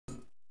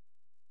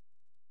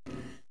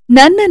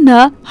ನನ್ನನ್ನ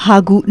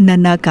ಹಾಗೂ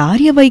ನನ್ನ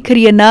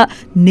ಕಾರ್ಯವೈಖರಿಯನ್ನ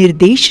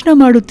ನಿರ್ದೇಶನ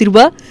ಮಾಡುತ್ತಿರುವ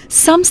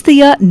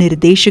ಸಂಸ್ಥೆಯ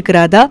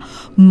ನಿರ್ದೇಶಕರಾದ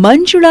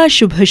ಮಂಜುಳಾ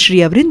ಶುಭಶ್ರೀ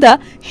ಅವರಿಂದ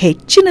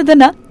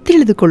ಹೆಚ್ಚಿನದನ್ನ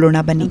ತಿಳಿದುಕೊಳ್ಳೋಣ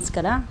ಬನ್ನಿ.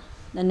 ನಮಸ್ಕಾರ,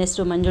 ನನ್ನ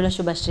ಹೆಸರು ಮಂಜುಳಾ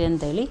ಶುಭಶ್ರೀ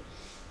ಅಂತ ಹೇಳಿ.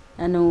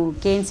 ನಾನು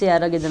KNC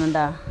ಆರೋಗ್ಯಧಾಮದ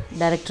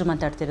ಡೈರೆಕ್ಟರ್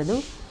ಮಾತಾಡ್ತಿರೋದು.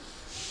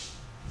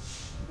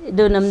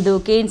 ಇದು ನಮ್ಮದು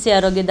KNC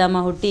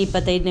ಆರೋಗ್ಯಧಾಮ ಹುಟ್ಟಿ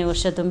 25ನೇ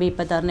ವರ್ಷ ತುಂಬಿ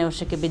 26ನೇ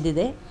ವರ್ಷಕ್ಕೆ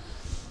ಬಿದ್ದಿದೆ.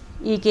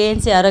 ಈ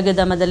KNC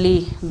ಆರೋಗ್ಯಧಾಮದಲ್ಲಿ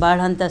ಭಾಳ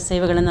ಹಂತ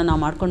ಸೇವೆಗಳನ್ನು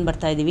ನಾವು ಮಾಡ್ಕೊಂಡು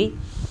ಬರ್ತಾಯಿದ್ದೀವಿ.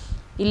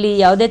 ಇಲ್ಲಿ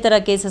ಯಾವುದೇ ಥರ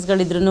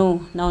ಕೇಸಸ್ಗಳಿದ್ರೂ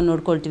ನಾವು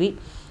ನೋಡ್ಕೊಳ್ತೀವಿ.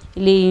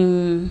 ಇಲ್ಲಿ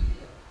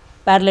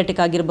ಪ್ಯಾರಲಿಟಿಕ್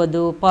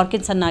ಆಗಿರ್ಬೋದು,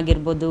 ಪಾರ್ಕಿನ್ಸನ್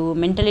ಆಗಿರ್ಬೋದು,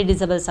 ಮೆಂಟಲಿ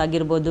ಡಿಸೇಬಲ್ಸ್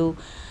ಆಗಿರ್ಬೋದು,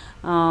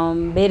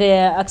 ಬೇರೆ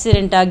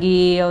ಆಕ್ಸಿಡೆಂಟ್ ಆಗಿ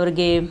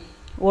ಅವ್ರಿಗೆ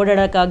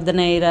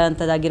ಓಡಾಡೋಕ್ಕಾಗ್ದೇ ಇರೋ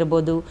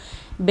ಅಂಥದ್ದಾಗಿರ್ಬೋದು,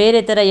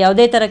 ಬೇರೆ ಥರ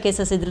ಯಾವುದೇ ಥರ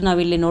ಕೇಸಸ್ ಇದ್ದರೂ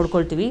ನಾವು ಇಲ್ಲಿ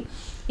ನೋಡ್ಕೊಳ್ತೀವಿ.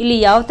 ಇಲ್ಲಿ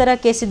ಯಾವ ಥರ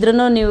ಕೇಸ್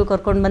ಇದ್ರೂ ನೀವು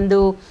ಕರ್ಕೊಂಡು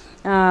ಬಂದು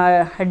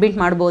ಅಡ್ಮಿಟ್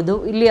ಮಾಡ್ಬೋದು.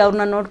 ಇಲ್ಲಿ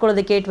ಅವ್ರನ್ನ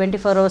ನೋಡ್ಕೊಳ್ಳೋದಕ್ಕೆ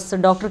 24 hours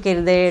ಡಾಕ್ಟ್ರ್ ಕೇರ್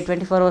ಇದೆ,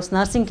 24 hours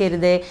ನರ್ಸಿಂಗ್ ಕೇರ್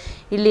ಇದೆ.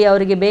 ಇಲ್ಲಿ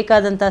ಅವರಿಗೆ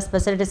ಬೇಕಾದಂಥ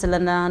ಸ್ಪೆಷಾಲಿಟೀಸ್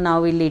ಎಲ್ಲ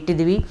ನಾವು ಇಲ್ಲಿ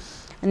ಇಟ್ಟಿದ್ದೀವಿ.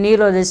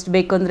 ನ್ಯೂರೋಲಜಿಸ್ಟ್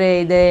ಬೇಕು ಅಂದರೆ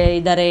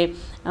ಇದ್ದಾರೆ,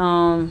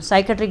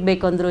 ಸೈಕಟ್ರಿಕ್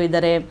ಬೇಕು ಅಂದರೂ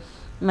ಇದ್ದಾರೆ,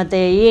 ಮತ್ತು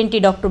ENT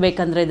ಡಾಕ್ಟ್ರು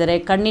ಬೇಕಂದ್ರೆ ಇದ್ದಾರೆ,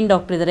 ಕಣ್ಣಿನ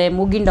ಡಾಕ್ಟ್ರ್ ಇದ್ದಾರೆ,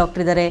 ಮೂಗಿನ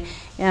ಡಾಕ್ಟ್ರ್ ಇದ್ದಾರೆ.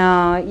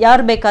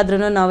 ಯಾರು ಬೇಕಾದ್ರೂ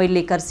ನಾವು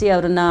ಇಲ್ಲಿ ಕರೆಸಿ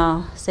ಅವ್ರನ್ನ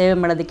ಸೇವೆ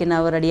ಮಾಡೋದಕ್ಕೆ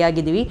ನಾವು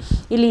ರೆಡಿಯಾಗಿದ್ದೀವಿ.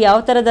 ಇಲ್ಲಿ ಯಾವ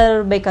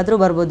ಥರದವ್ರು ಬೇಕಾದರೂ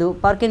ಬರ್ಬೋದು.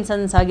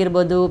 ಪಾರ್ಕಿನ್ಸನ್ಸ್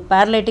ಆಗಿರ್ಬೋದು,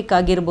 ಪ್ಯಾರಲಿಟಿಕ್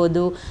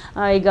ಆಗಿರ್ಬೋದು.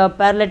 ಈಗ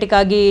ಪ್ಯಾರಲಿಟಿಕ್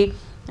ಆಗಿ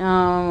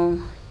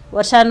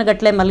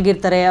ವರ್ಷಾನುಗಟ್ಟಲೆ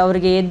ಮಲಗಿರ್ತಾರೆ,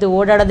 ಅವರಿಗೆ ಎದ್ದು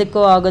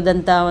ಓಡಾಡೋದಕ್ಕೂ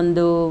ಆಗೋದಂಥ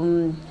ಒಂದು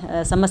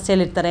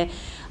ಸಮಸ್ಯೆಯಲ್ಲಿರ್ತಾರೆ.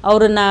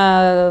 ಅವ್ರನ್ನ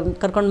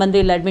ಕರ್ಕೊಂಡು ಬಂದು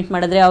ಇಲ್ಲಿ ಅಡ್ಮಿಟ್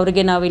ಮಾಡಿದ್ರೆ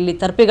ಅವರಿಗೆ ನಾವು ಇಲ್ಲಿ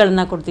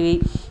ಥೆರಪಿಗಳನ್ನು ಕೊಡ್ತೀವಿ.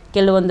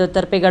 ಕೆಲವೊಂದು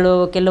ಥೆರಪಿಗಳು,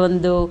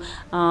 ಕೆಲವೊಂದು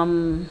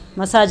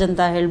ಮಸಾಜ್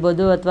ಅಂತ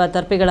ಹೇಳ್ಬೋದು, ಅಥವಾ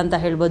ಥೆರಪಿಗಳಂತ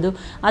ಹೇಳ್ಬೋದು.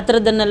 ಆ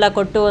ಥರದ್ದನ್ನೆಲ್ಲ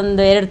ಕೊಟ್ಟು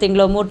ಒಂದು 2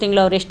 ತಿಂಗಳು 3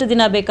 ತಿಂಗಳು ಅವ್ರು ಎಷ್ಟು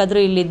ದಿನ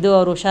ಬೇಕಾದರೂ ಇಲ್ಲಿದ್ದು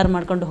ಅವ್ರು ಹುಷಾರು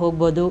ಮಾಡ್ಕೊಂಡು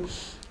ಹೋಗ್ಬೋದು.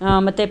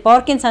 ಮತ್ತು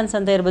ಪಾರ್ಕಿನ್ಸನ್ಸ್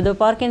ಅಂತ ಇರ್ಬೋದು.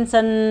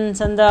 ಪಾರ್ಕಿನ್ಸನ್ಸ್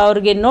ಅಂದರೆ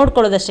ಅವ್ರಿಗೆ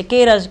ನೋಡ್ಕೊಳ್ಳೋದಷ್ಟೇ,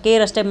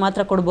 ಕೇರ್ ಅಷ್ಟೇ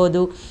ಮಾತ್ರ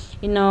ಕೊಡ್ಬೋದು.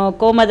 ಇನ್ನು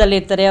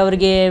ಕೋಮಾದಲ್ಲಿರ್ತಾರೆ,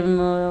 ಅವರಿಗೆ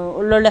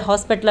ಒಳ್ಳೊಳ್ಳೆ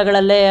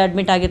ಹಾಸ್ಪಿಟ್ಲ್ಗಳಲ್ಲೇ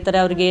ಅಡ್ಮಿಟ್ ಆಗಿರ್ತಾರೆ,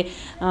 ಅವರಿಗೆ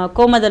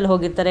ಕೋಮಾದಲ್ಲಿ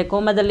ಹೋಗಿರ್ತಾರೆ.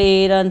 ಕೋಮಾದಲ್ಲಿ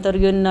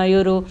ಇರೋಂಥವ್ರಿಗೆ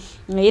ಇವರು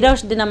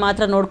ಇರೋಷ್ಟು ದಿನ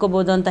ಮಾತ್ರ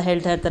ನೋಡ್ಕೋಬೋದು ಅಂತ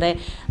ಹೇಳ್ತಾ ಇರ್ತಾರೆ.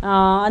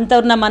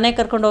 ಅಂಥವ್ರನ್ನ ಮನೆ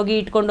ಕರ್ಕೊಂಡು ಹೋಗಿ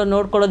ಇಟ್ಕೊಂಡು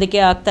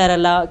ನೋಡ್ಕೊಳ್ಳೋದಕ್ಕೆ ಆಗ್ತಾ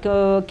ಇರಲ್ಲ.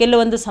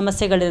 ಕೆಲವೊಂದು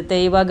ಸಮಸ್ಯೆಗಳಿರುತ್ತೆ.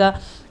 ಇವಾಗ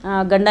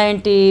ಗಂಡ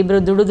ಹೆಂಡತಿ ಇಬ್ಬರು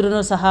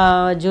ದುಡಿದ್ರೂ ಸಹ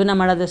ಜೀವನ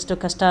ಮಾಡೋದಷ್ಟು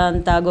ಕಷ್ಟ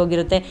ಅಂತ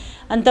ಆಗೋಗಿರುತ್ತೆ.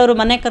 ಅಂಥವ್ರು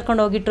ಮನೆಗೆ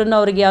ಕರ್ಕೊಂಡು ಹೋಗಿಟ್ರು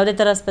ಅವ್ರಿಗೆ ಯಾವುದೇ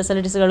ಥರ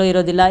ಸ್ಪೆಷಾಲಿಟೀಸ್ಗಳು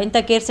ಇರೋದಿಲ್ಲ. ಇಂಥ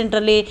ಕೇರ್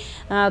ಸೆಂಟ್ರಲ್ಲಿ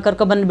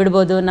ಕರ್ಕೊಬಂದು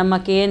ಬಿಡ್ಬೋದು. ನಮ್ಮ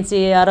KNC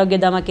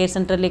ಆರೋಗ್ಯಧಾಮ ಕೇರ್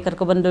ಸೆಂಟ್ರಲ್ಲಿ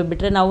ಕರ್ಕೊಬಂದು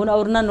ಬಿಟ್ಟರೆ ನಾವು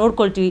ಅವ್ರನ್ನ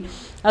ನೋಡ್ಕೊಳ್ತೀವಿ.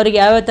 ಅವ್ರಿಗೆ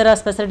ಯಾವ್ಯಾವ ಥರ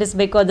ಸ್ಪೆಷಾಲಿಟೀಸ್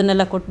ಬೇಕೋ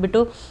ಅದನ್ನೆಲ್ಲ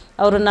ಕೊಟ್ಬಿಟ್ಟು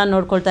ಅವ್ರನ್ನ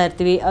ನೋಡ್ಕೊಳ್ತಾ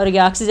ಇರ್ತೀವಿ. ಅವರಿಗೆ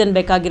ಆಕ್ಸಿಜನ್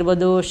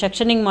ಬೇಕಾಗಿರ್ಬೋದು,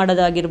 ಸೆಕ್ಷನಿಂಗ್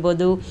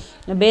ಮಾಡೋದಾಗಿರ್ಬೋದು,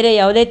 ಬೇರೆ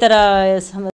ಯಾವುದೇ ಥರ